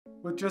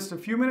With just a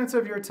few minutes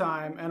of your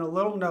time and a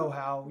little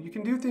know-how, you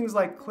can do things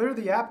like clear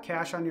the app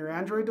cache on your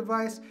Android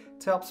device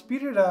to help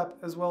speed it up,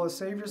 as well as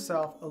save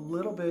yourself a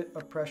little bit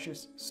of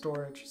precious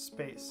storage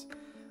space.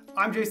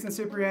 I'm Jason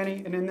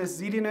Cipriani, and in this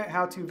ZDNet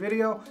how-to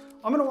video,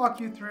 I'm going to walk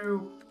you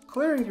through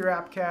clearing your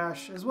app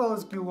cache as well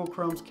as Google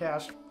Chrome's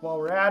cache while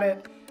we're at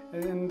it,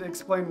 and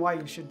explain why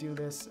you should do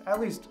this at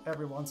least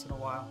every once in a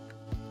while.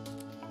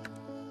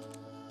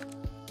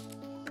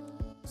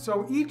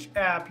 So each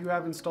app you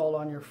have installed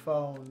on your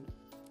phone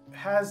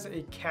has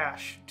a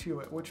cache to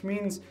it, which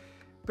means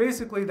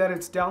basically that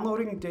it's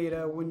downloading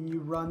data when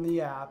you run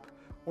the app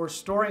or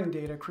storing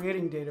data,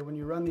 creating data when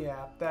you run the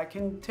app that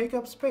can take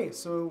up space.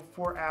 So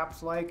for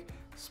apps like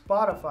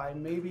Spotify,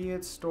 maybe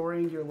it's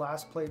storing your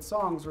last played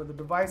songs or the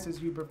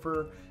devices you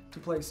prefer to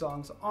play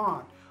songs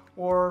on.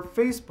 Or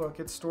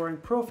Facebook, it's storing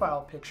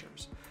profile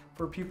pictures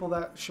for people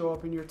that show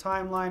up in your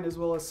timeline, as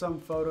well as some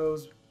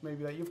photos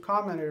maybe that you've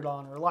commented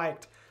on or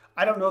liked.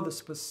 I don't know the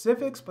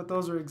specifics, but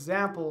those are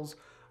examples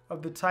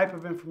of the type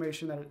of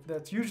information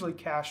that's usually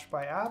cached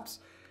by apps,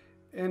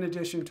 in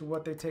addition to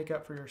what they take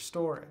up for your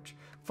storage.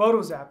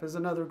 Photos app is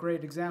another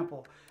great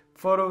example.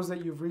 Photos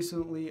that you've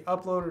recently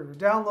uploaded or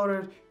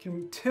downloaded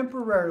can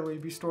temporarily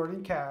be stored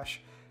in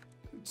cache,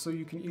 so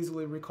you can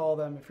easily recall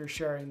them if you're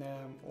sharing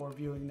them or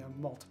viewing them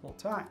multiple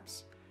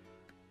times.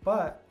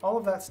 But all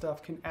of that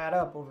stuff can add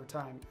up over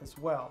time as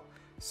well.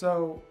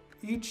 So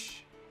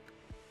each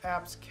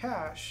app's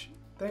cache,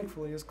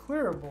 thankfully, is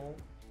clearable,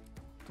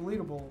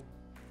 deletable,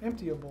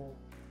 emptyable,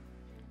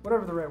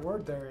 whatever the right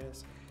word there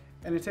is,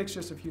 and it takes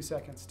just a few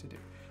seconds to do.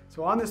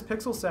 So on this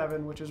Pixel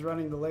 7, which is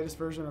running the latest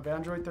version of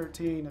Android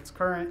 13, it's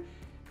current,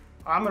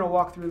 I'm going to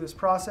walk through this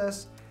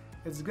process.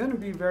 It's going to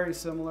be very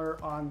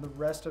similar on the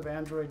rest of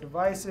Android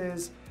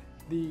devices.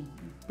 The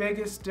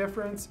biggest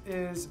difference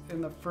is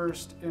in the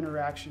first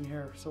interaction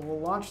here. So we'll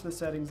launch the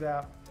Settings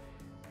app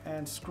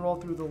and scroll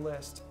through the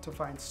list to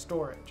find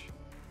storage.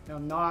 Now,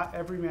 not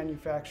every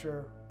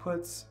manufacturer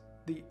puts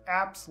the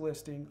apps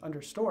listing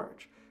under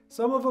storage.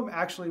 Some of them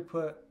actually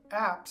put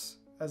apps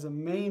as a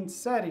main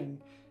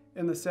setting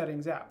in the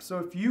Settings app. So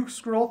if you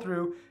scroll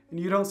through and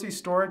you don't see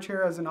storage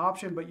here as an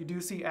option, but you do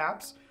see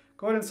apps,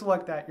 go ahead and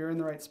select that. You're in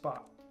the right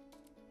spot.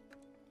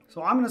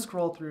 So I'm going to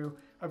scroll through.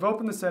 I've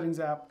opened the Settings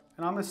app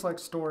and I'm going to select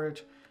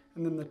storage,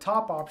 and then the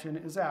top option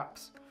is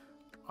apps.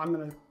 I'm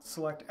going to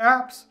select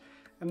apps,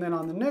 and then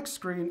on the next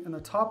screen in the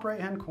top right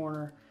hand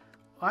corner,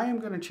 I am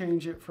going to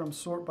change it from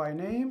sort by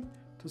name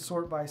to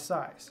sort by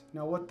size.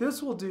 Now what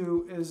this will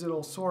do is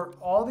it'll sort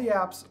all the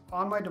apps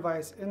on my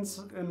device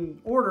in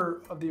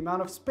order of the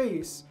amount of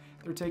space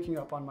they're taking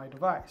up on my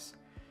device.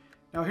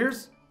 Now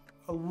here's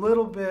a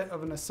little bit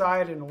of an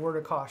aside and a word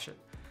of caution.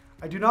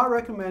 I do not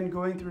recommend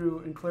going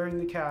through and clearing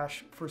the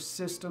cache for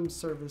system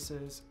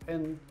services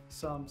and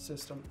some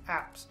system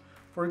apps.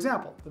 For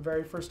example, the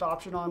very first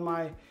option on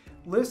my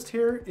list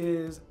here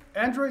is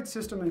Android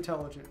System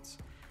Intelligence.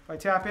 If I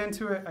tap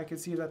into it, I can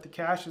see that the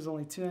cache is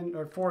only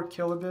 4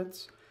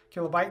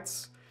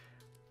 kilobytes.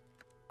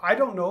 I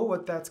don't know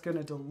what that's going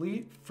to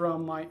delete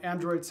from my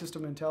Android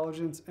System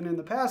Intelligence, and in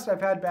the past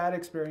I've had bad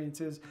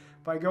experiences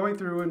by going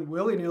through and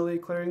willy-nilly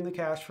clearing the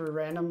cache for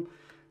random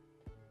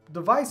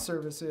device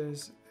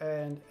services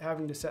and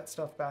having to set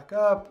stuff back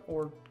up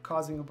or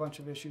causing a bunch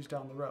of issues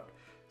down the road.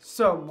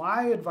 So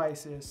my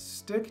advice is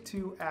stick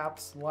to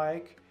apps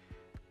like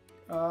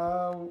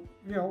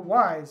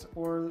Wise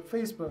or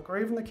Facebook, or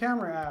even the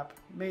camera app.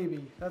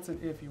 Maybe that's an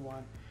iffy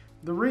one.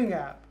 The Ring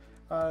app,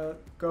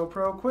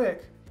 GoPro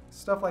Quick,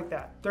 stuff like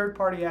that.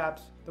 Third-party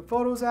apps. The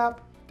Photos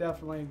app,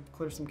 definitely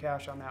clear some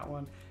cache on that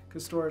one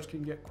because storage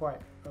can get quite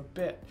a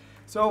bit.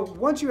 So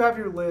once you have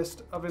your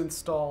list of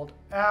installed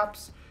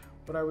apps,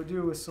 what I would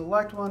do is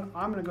select one.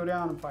 I'm going to go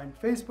down and find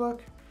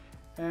Facebook,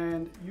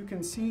 and you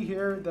can see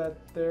here that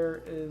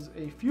there is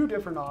a few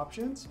different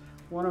options,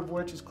 one of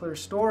which is clear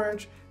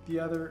storage, the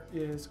other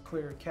is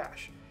clear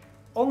cache.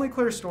 Only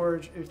clear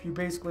storage if you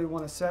basically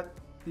want to set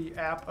the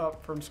app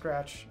up from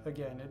scratch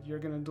again. You're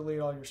going to delete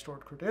all your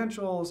stored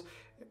credentials.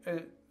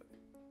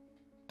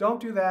 Don't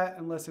do that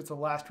unless it's a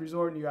last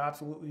resort and you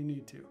absolutely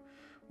need to.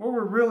 What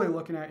we're really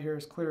looking at here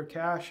is clear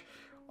cache.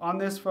 On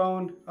this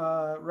phone,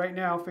 right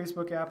now,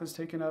 Facebook app is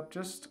taking up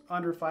just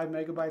under 5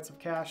 megabytes of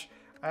cache.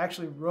 I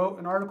actually wrote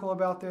an article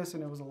about this,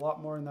 and it was a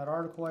lot more in that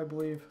article, I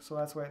believe, so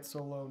that's why it's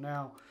so low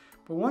now.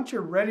 But once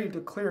you're ready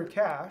to clear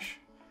cache,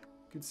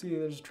 you can see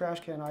there's a trash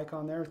can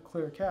icon there,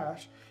 clear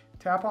cache.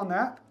 Tap on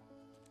that,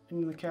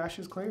 and the cache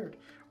is cleared.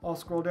 I'll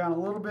scroll down a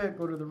little bit,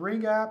 go to the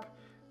Ring app.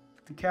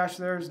 The cache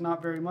there is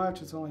not very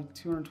much, it's only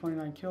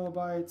 229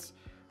 kilobytes.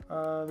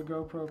 The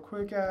GoPro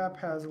Quick app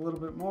has a little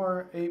bit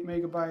more, 8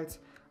 megabytes.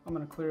 I'm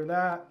going to clear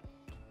that,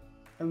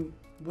 and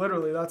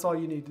literally that's all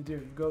you need to do.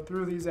 You go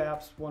through these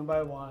apps one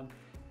by one,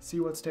 see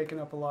what's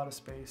taking up a lot of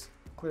space,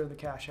 clear the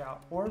cache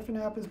out. Or if an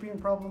app is being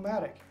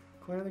problematic,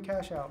 clear the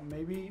cache out.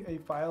 Maybe a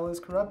file is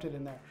corrupted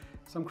in there.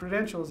 Some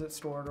credentials it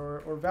stored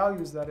or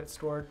values that it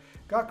stored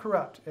got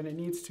corrupt and it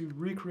needs to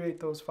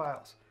recreate those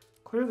files.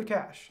 Clear the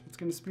cache. It's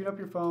going to speed up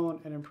your phone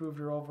and improve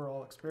your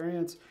overall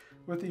experience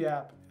with the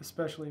app,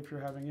 especially if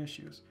you're having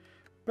issues.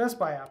 Best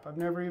Buy app, I've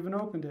never even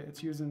opened it.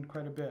 It's using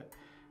quite a bit.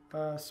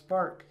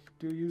 Spark,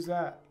 do use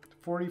that.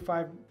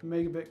 45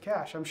 megabit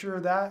cache. I'm sure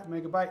that,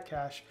 megabyte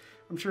cache,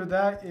 I'm sure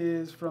that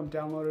is from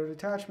downloaded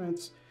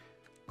attachments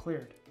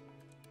cleared.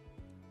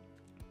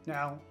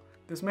 Now,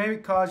 this may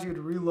cause you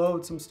to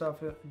reload some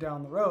stuff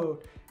down the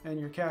road, and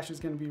your cache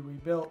is going to be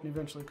rebuilt and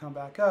eventually come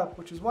back up,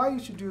 which is why you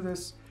should do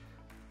this.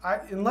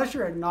 Unless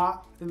you're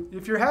not,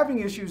 if you're having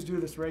issues, do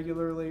this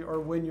regularly, or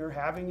when you're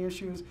having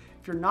issues.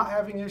 If you're not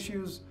having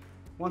issues,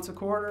 once a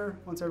quarter,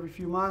 once every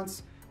few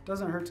months,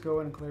 doesn't hurt to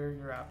go in and clear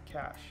your app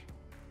cache.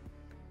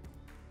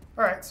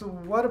 All right, so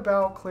what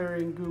about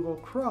clearing Google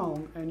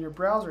Chrome and your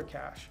browser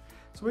cache?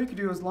 So what you can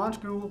do is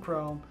launch Google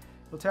Chrome.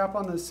 You'll tap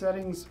on the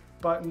settings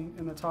button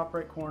in the top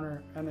right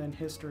corner and then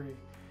history.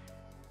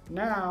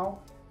 Now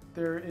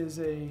there is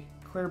a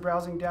clear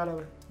browsing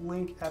data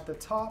link at the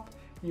top.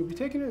 And you'll be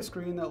taken to a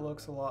screen that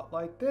looks a lot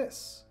like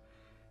this.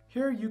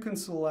 Here you can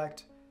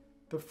select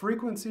the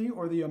frequency,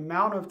 or the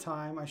amount of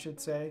time, I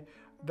should say,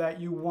 that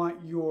you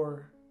want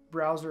your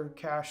browser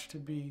cache to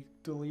be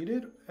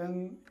deleted,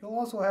 and you'll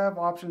also have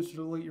options to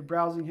delete your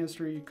browsing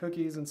history,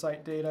 cookies, and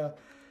site data.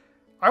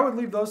 I would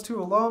leave those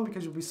two alone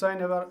because you'll be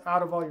signed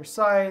out of all your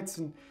sites,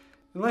 and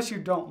unless you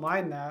don't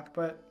mind that.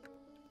 But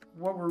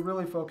what we're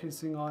really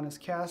focusing on is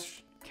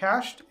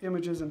cached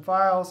images and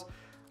files.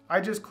 I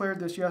just cleared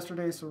this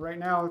yesterday, so right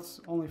now it's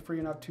only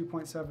freeing up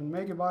 2.7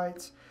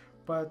 megabytes,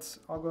 but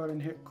I'll go ahead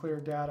and hit clear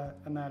data,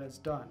 and that is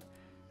done.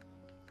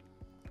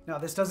 Now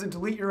this doesn't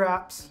delete your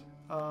apps.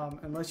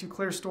 Unless you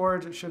clear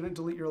storage, it shouldn't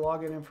delete your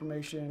login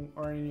information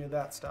or any of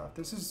that stuff.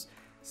 This is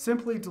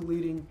simply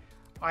deleting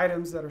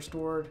items that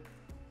are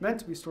meant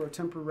to be stored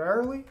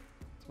temporarily.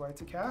 That's why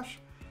it's a cache.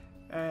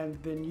 And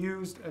then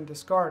used and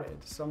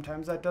discarded.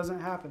 Sometimes that doesn't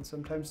happen.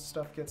 Sometimes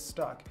stuff gets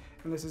stuck.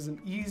 And this is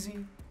an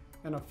easy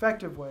and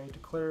effective way to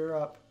clear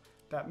up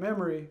that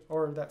memory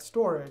or that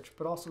storage,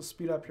 but also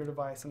speed up your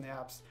device and the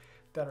apps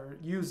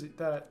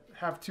that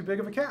have too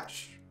big of a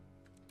cache.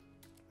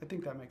 I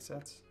think that makes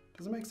sense.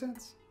 Does it make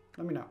sense?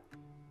 Let me know.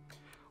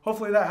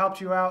 Hopefully that helped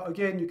you out.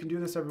 Again, you can do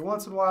this every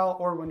once in a while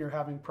or when you're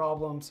having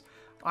problems.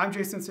 I'm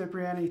Jason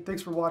Cipriani.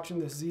 Thanks for watching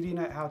this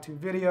ZDNet how-to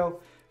video.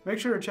 Make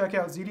sure to check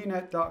out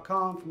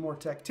zdnet.com for more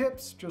tech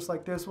tips just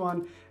like this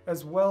one,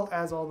 as well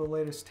as all the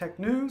latest tech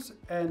news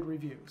and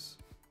reviews.